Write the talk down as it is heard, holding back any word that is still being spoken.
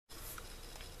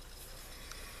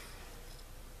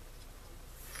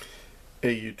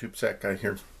Hey YouTube, Zach Guy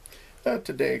here.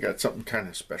 Today I got something kind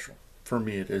of special. For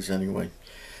me it is anyway.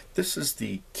 This is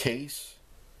the Case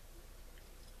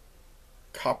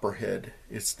Copperhead.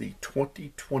 It's the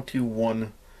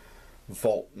 2021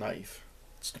 vault knife.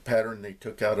 It's the pattern they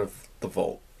took out of the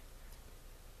vault.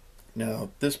 Now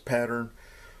this pattern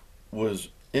was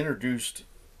introduced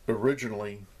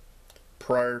originally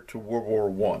prior to World War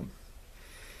One,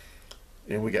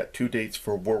 and we got two dates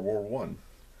for World War One.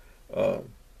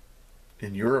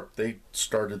 In Europe, they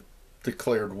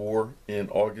declared war in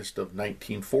August of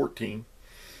 1914.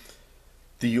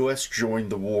 The U.S.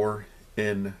 joined the war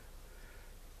in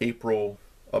April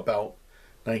about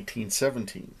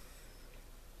 1917.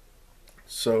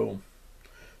 So,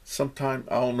 sometime,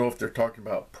 I don't know if they're talking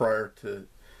about prior to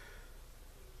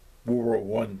World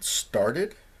War I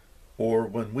started or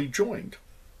when we joined.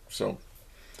 So,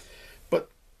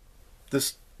 but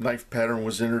this knife pattern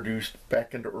was introduced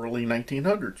back in the early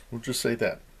 1900s. We'll just say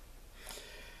that.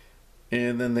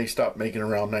 And then they stopped making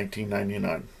around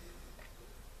 1999.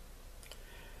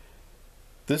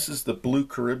 This is the blue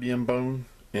Caribbean bone,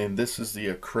 and this is the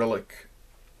acrylic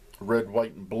red,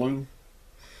 white, and blue.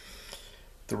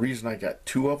 The reason I got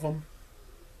two of them,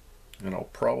 and I'll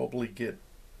probably get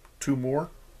two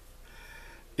more,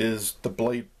 is the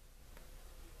blade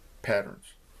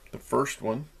patterns. The first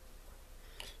one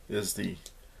is the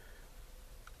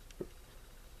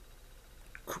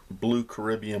blue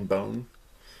Caribbean bone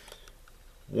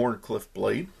Wharncliffe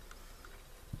blade,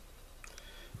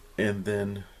 and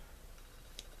then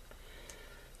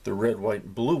the red, white,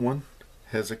 and blue one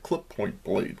has a clip point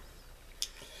blade.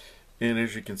 And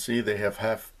as you can see, they have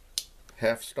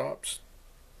half stops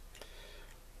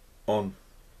on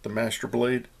the master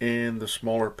blade and the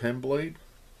smaller pen blade,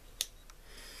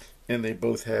 and they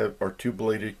both are two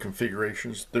bladed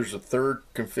configurations. There's a third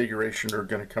configuration they're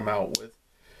going to come out with,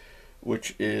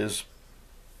 which is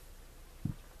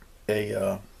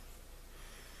a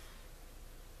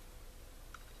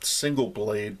single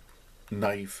blade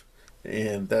knife,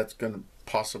 and that's going to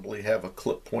possibly have a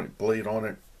clip point blade on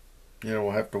it. You know,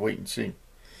 we'll have to wait and see.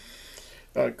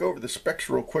 Go over the specs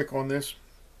real quick on this.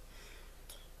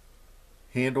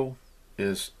 Handle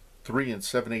is 3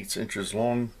 7/8 inches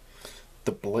long.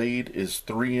 The blade is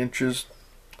 3 inches.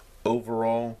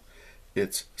 Overall,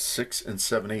 it's 6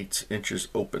 7/8 inches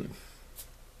open.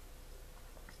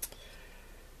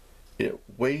 It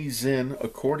weighs in,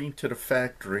 according to the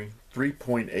factory,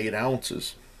 3.8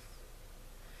 ounces.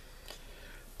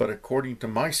 But according to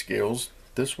my scales,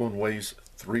 this one weighs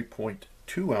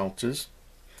 3.2 ounces,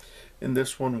 and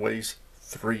this one weighs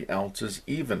 3 ounces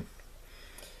even.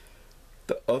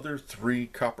 The other three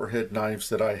Copperhead knives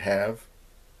that I have,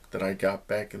 that I got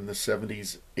back in the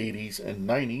 70s, 80s, and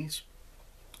 90s,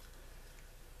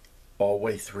 all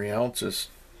weigh 3 ounces.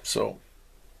 So,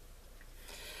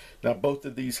 now both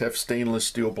of these have stainless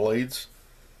steel blades,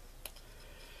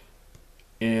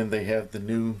 and they have the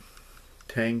new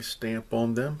Tang stamp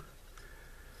on them,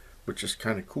 which is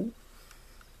kind of cool.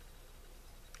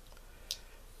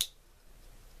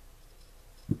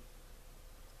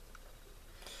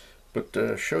 But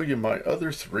to show you my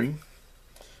other three,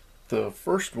 the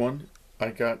first one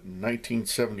I got in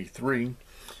 1973.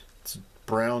 It's a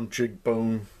brown jig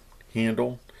bone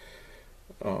handle.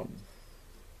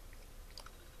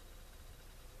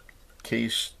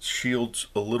 Case shield's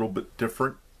a little bit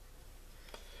different,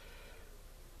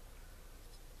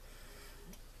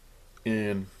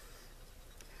 and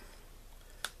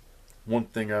one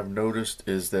thing I've noticed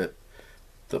is that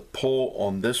the pull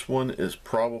on this one is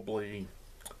probably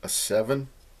a 7,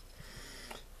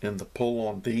 and the pull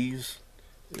on these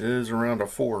is around a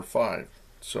 4 or 5.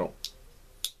 So,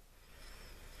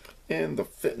 and the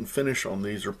fit and finish on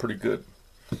these are pretty good.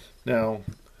 Now,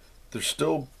 they're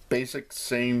still basic,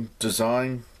 same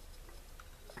design.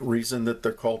 Reason that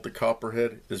they're called the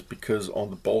Copperhead is because on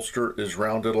the bolster is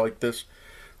rounded like this.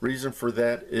 Reason for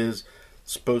that is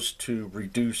supposed to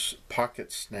reduce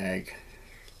pocket snag.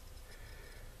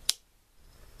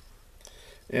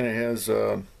 And it has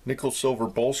nickel silver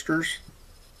bolsters,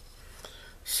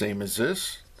 same as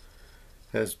this.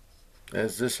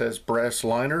 This has brass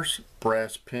liners,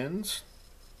 brass pins.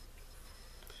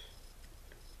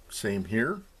 Same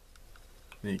here.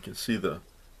 And you can see the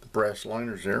brass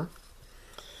liners there.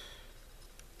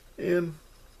 And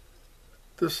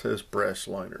this has brass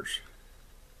liners.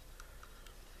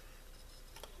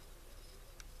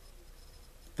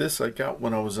 This I got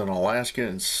when I was in Alaska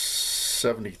in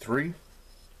 '73.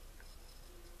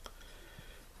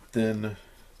 Then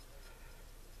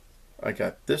I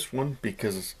got this one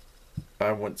because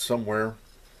I went somewhere,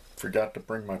 forgot to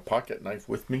bring my pocket knife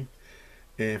with me,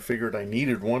 and figured I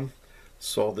needed one.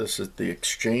 Saw this at the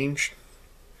exchange,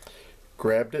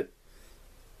 grabbed it,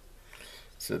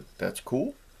 said that's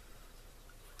cool,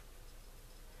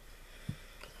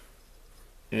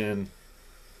 and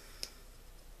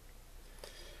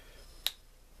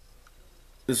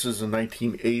this is a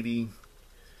 1980.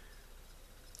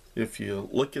 If you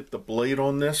look at the blade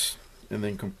on this and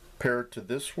then compare it to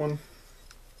this one,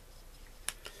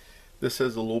 this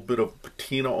has a little bit of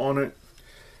patina on it.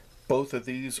 Both of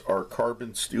these are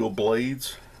carbon steel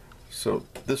blades, so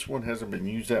this one hasn't been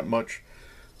used that much,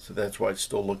 so that's why it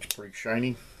still looks pretty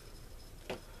shiny.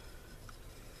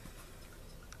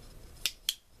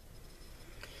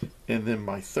 And then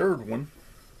my third one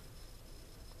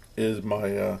is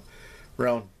my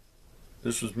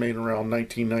this was made around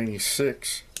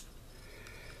 1996,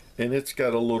 and it's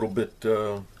got a little bit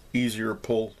easier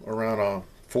pull, around a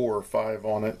 4 or 5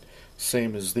 on it,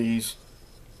 same as these.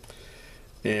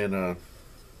 And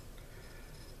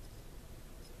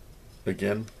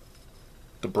again,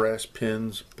 the brass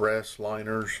pins, brass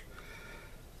liners,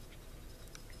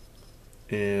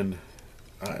 and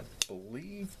I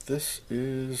believe this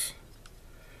is,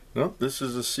 no, this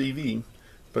is a CV,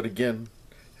 but again,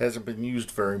 hasn't been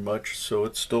used very much, so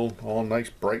it's still all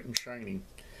nice, bright and shiny.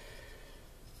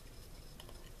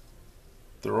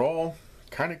 They're all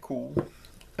kind of cool.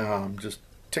 Just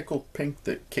tickled pink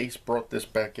that Case brought this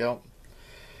back out.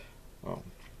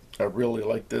 I really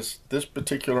like this. This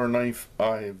particular knife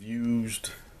I have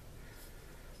used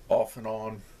off and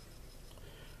on,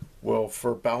 well,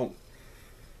 for about,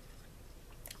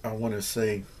 I want to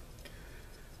say,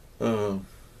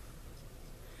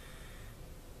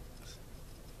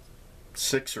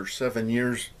 6 or 7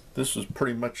 years. This was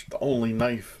pretty much the only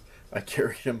knife I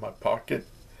carried in my pocket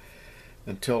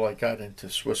until I got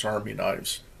into Swiss Army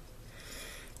knives.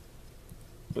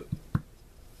 But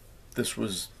this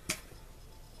was,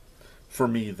 for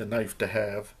me, the knife to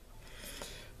have.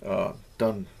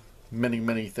 Done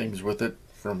many things with it,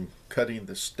 from cutting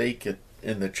the steak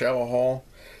in the chow hall.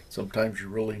 Sometimes you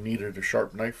really needed a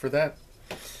sharp knife for that.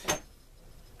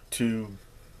 To,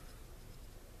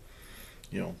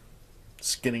 you know,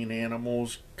 skinning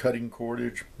animals, cutting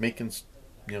cordage, making,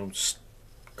 you know,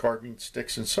 carving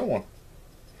sticks, and so on.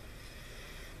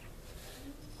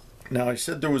 Now, I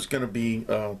said there was going to be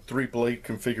a 3-blade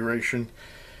configuration.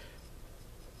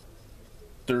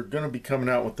 They're going to be coming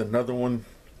out with another one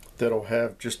that'll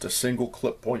have just a single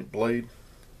clip point blade.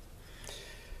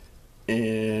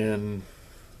 And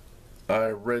I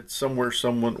read somewhere,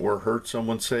 someone, or heard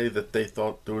someone say that they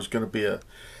thought there was going to be a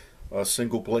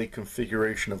single blade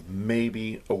configuration of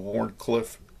maybe a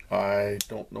Warncliffe. I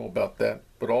don't know about that,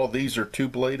 but all these are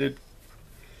 2-bladed.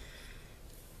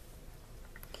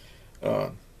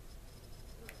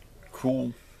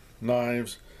 Cool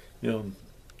knives. You know,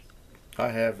 I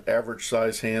have average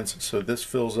size hands, so this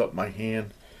fills up my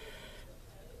hand.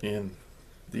 And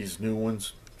these new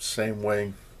ones, same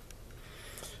way.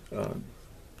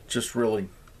 Just really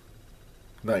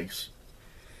nice.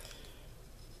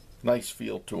 Nice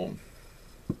feel to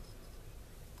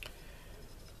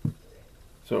them.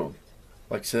 So,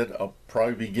 like I said, I'll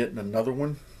probably be getting another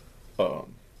one,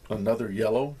 another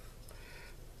yellow,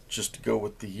 just to go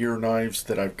with the year knives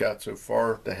that I've got so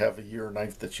far, to have a year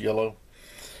knife that's yellow.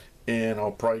 And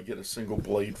I'll probably get a single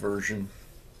blade version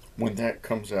when that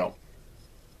comes out.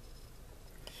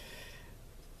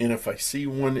 And if I see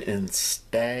one in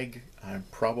Stag, I'm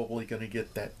probably going to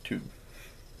get that too.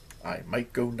 I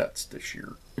might go nuts this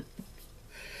year.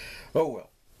 Oh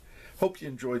well. Hope you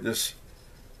enjoyed this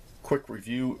quick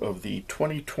review of the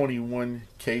 2021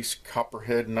 Case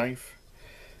Copperhead knife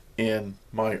and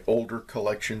my older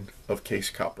collection of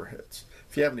Case Copperheads.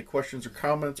 If you have any questions or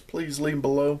comments, please leave them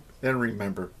below. And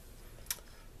remember,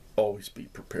 always be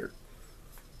prepared.